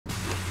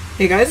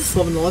Hey guys, it's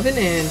 1111,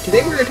 and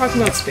today we're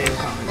talking about spam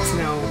comments.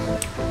 Now,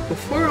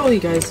 before all you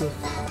guys with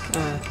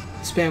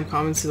spam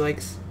comments who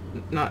likes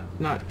not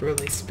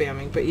really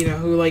spamming, but you know,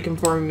 who like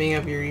informing me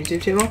of your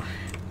YouTube channel,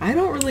 I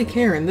don't really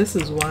care, and this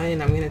is why,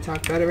 and I'm going to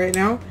talk about it right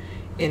now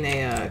in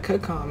a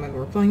cut comment.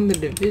 We're playing The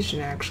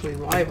Division actually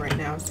live right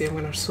now. See, I'm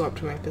going to swap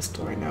to my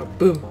pistol right now.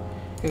 Boom.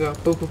 And go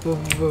boop boop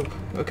boop boop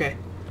boop. Okay.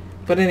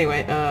 But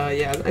anyway,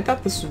 yeah, I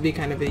thought this would be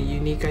kind of a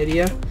unique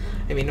idea.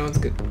 I mean, no one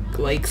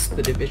likes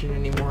The Division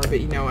anymore,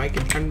 but you know,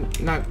 I'm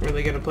not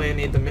really gonna play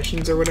any of the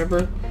missions or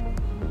whatever.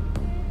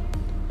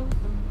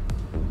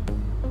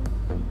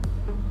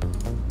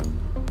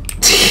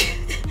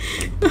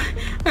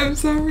 I'm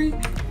sorry.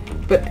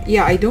 But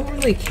yeah, I don't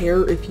really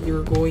care if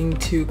you're going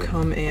to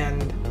come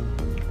and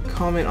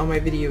comment on my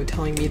video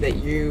telling me that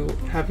you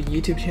have a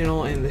YouTube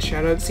channel and the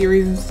shoutout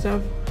series and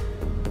stuff.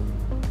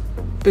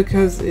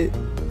 Because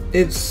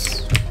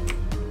it's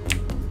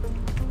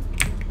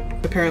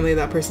apparently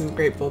that person's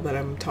grateful that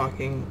I'm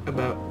talking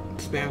about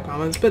spam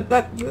comments, but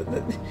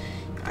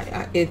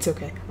it's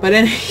okay. But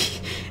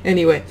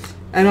anyway,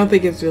 I don't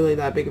think it's really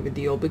that big of a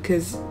deal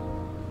because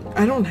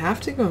I don't have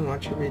to go and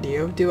watch your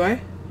video, do I?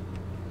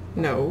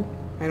 No,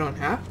 I don't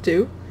have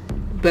to.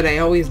 But I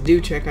always do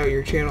check out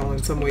your channel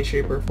in some way,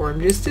 shape, or form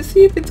just to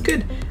see if it's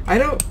good. I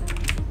don't...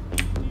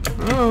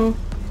 Oh,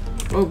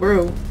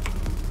 bro.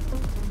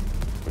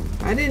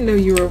 I didn't know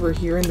you were over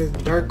here in this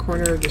dark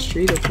corner of the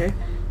street, okay?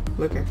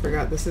 Look, I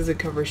forgot, this is a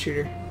cover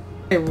shooter.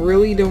 I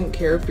really don't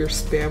care if you're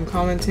spam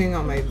commenting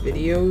on my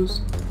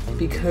videos,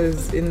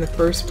 because in the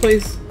first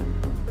place,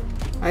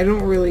 I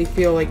don't really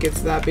feel like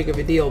it's that big of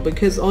a deal,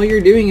 because all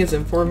you're doing is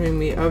informing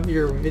me of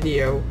your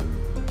video.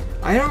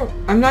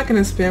 I'm not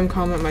gonna spam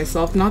comment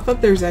myself, not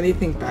that there's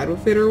anything bad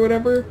with it or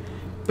whatever,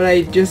 but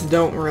I just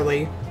don't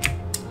really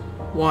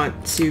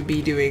want to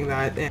be doing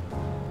that.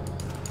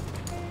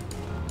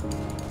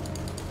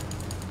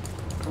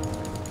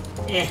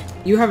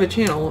 You have a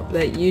channel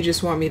that you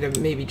just want me to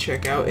maybe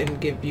check out and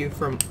give you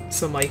from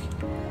some like,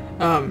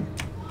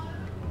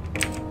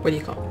 what do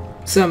you call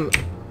it? Some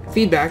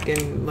feedback,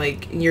 and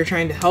like you're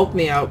trying to help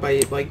me out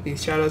by like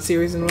these shoutout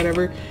series and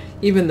whatever,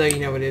 even though you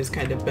know it is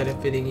kind of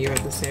benefiting you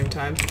at the same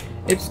time.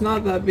 It's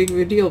not that big of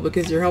a deal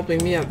because you're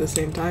helping me at the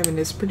same time, and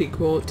it's pretty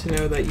cool to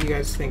know that you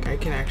guys think I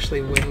can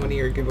actually win one of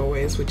your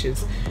giveaways, which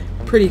is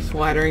pretty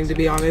flattering to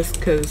be honest,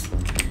 because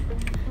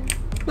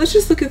let's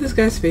just look at this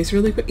guy's face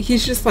really quick.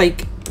 He's just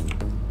like,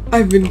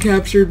 I've been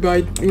captured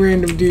by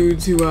random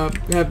dudes who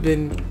have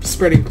been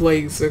spreading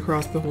plagues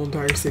across the whole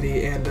entire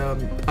city, and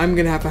I'm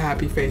gonna have a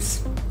happy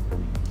face.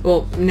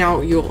 Well,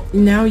 now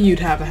you'd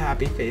have a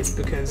happy face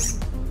because,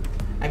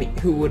 I mean,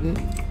 who wouldn't?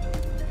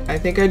 I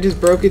think I just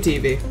broke a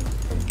TV.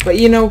 But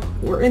you know,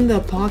 we're in the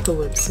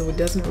apocalypse, so it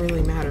doesn't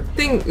really matter. The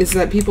thing is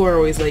that people are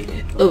always like,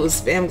 oh,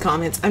 spam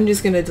comments, I'm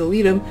just gonna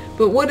delete them.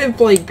 But what if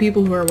like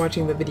people who are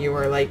watching the video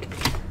are like,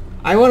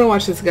 I want to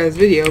watch this guy's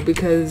video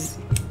because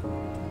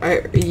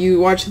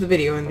you watch the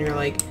video and you're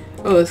like,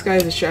 oh, this guy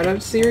has a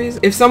shoutout series?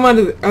 If some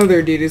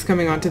other dude is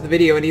coming onto the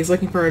video and he's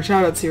looking for a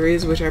shoutout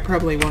series, which I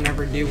probably won't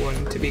ever do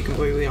one, to be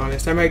completely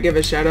honest. I might give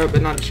a shoutout,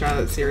 but not a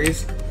shoutout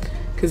series.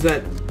 Because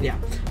yeah,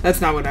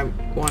 that's not what I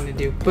want to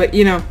do. But,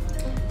 you know,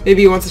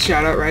 maybe he wants a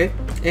shoutout, right?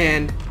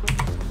 And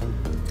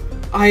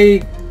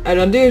I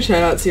don't do a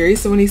shoutout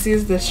series, so when he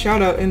sees the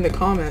shoutout in the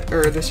comment,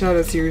 or the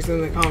shoutout series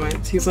in the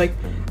comments, he's like,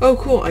 oh,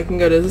 cool, I can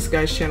go to this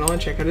guy's channel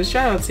and check out his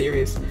shoutout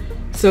series.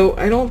 So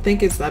I don't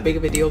think it's that big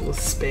of a deal with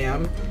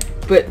spam,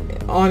 but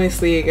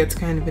honestly it gets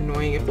kind of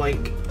annoying if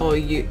like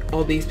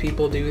all these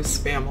people do is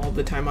spam all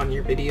the time on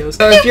your videos.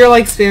 So if you're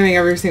like spamming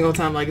every single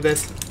time like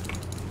this,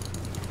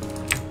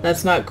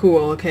 that's not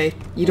cool, okay?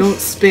 You don't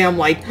spam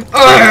like,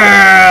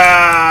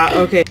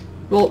 okay.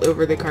 Vault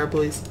over the car,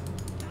 please.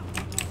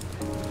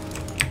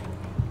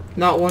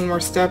 Not one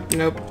more step?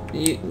 Nope.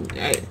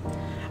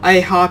 I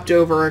hopped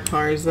over a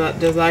car. Does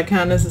that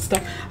count as a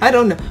stop? I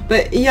don't know.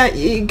 But yeah,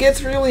 it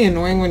gets really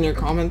annoying when your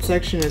comment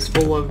section is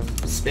full of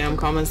spam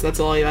comments. That's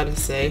all I gotta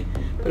say.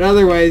 But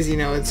otherwise, you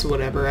know, it's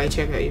whatever. I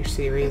check out your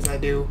series. I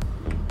do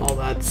all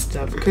that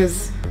stuff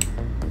because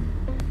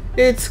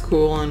it's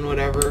cool and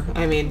whatever.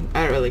 I mean,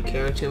 I don't really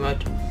care too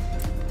much.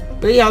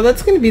 But yeah,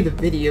 that's gonna be the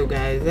video,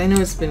 guys. I know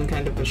it's been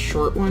kind of a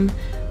short one.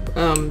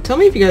 Tell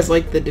me if you guys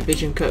like the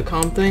Division cut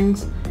com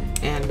things.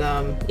 And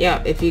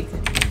yeah, if you...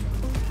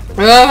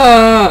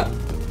 There's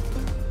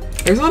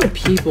a lot of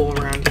people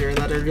around here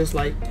that are just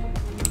like,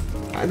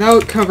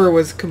 that cover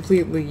was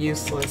completely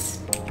useless.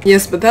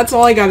 Yes, but that's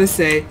all I gotta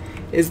say,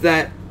 is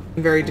that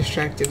I'm very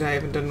distracted. I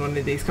haven't done one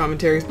of these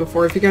commentaries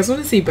before. If you guys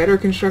want to see better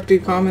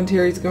constructed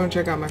commentaries, go and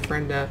check out my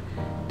friend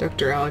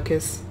Dr.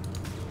 Alicus.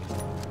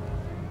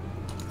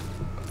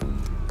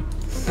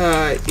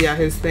 Yeah,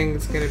 his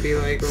thing's gonna be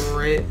like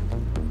right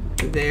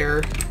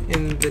there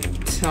in the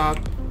top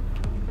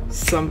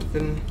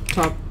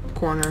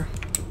corner.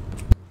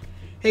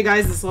 Hey guys,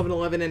 it's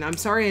 1111, and I'm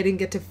sorry I didn't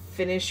get to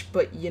finish,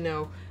 but you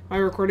know, my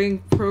recording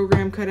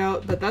program cut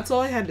out, but that's all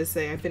I had to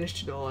say. I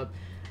finished it all up.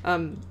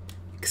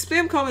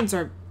 Spam comments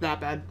aren't that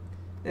bad,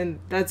 and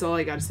that's all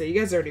I gotta say. You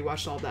guys already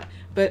watched all that.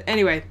 But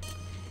anyway,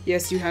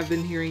 Yes, you have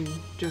been hearing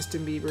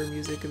Justin Bieber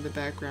music in the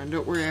background.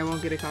 Don't worry, I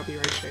won't get a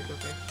copyright strike,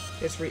 okay?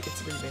 It's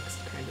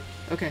remixed, kind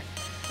of. Okay.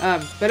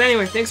 But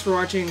anyway, thanks for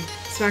watching.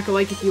 Smack a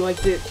like if you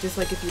liked it,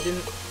 dislike if you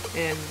didn't,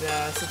 and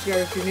subscribe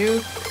if you're new.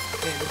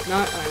 And if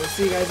not, I will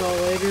see you guys all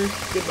later.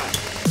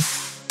 Goodbye.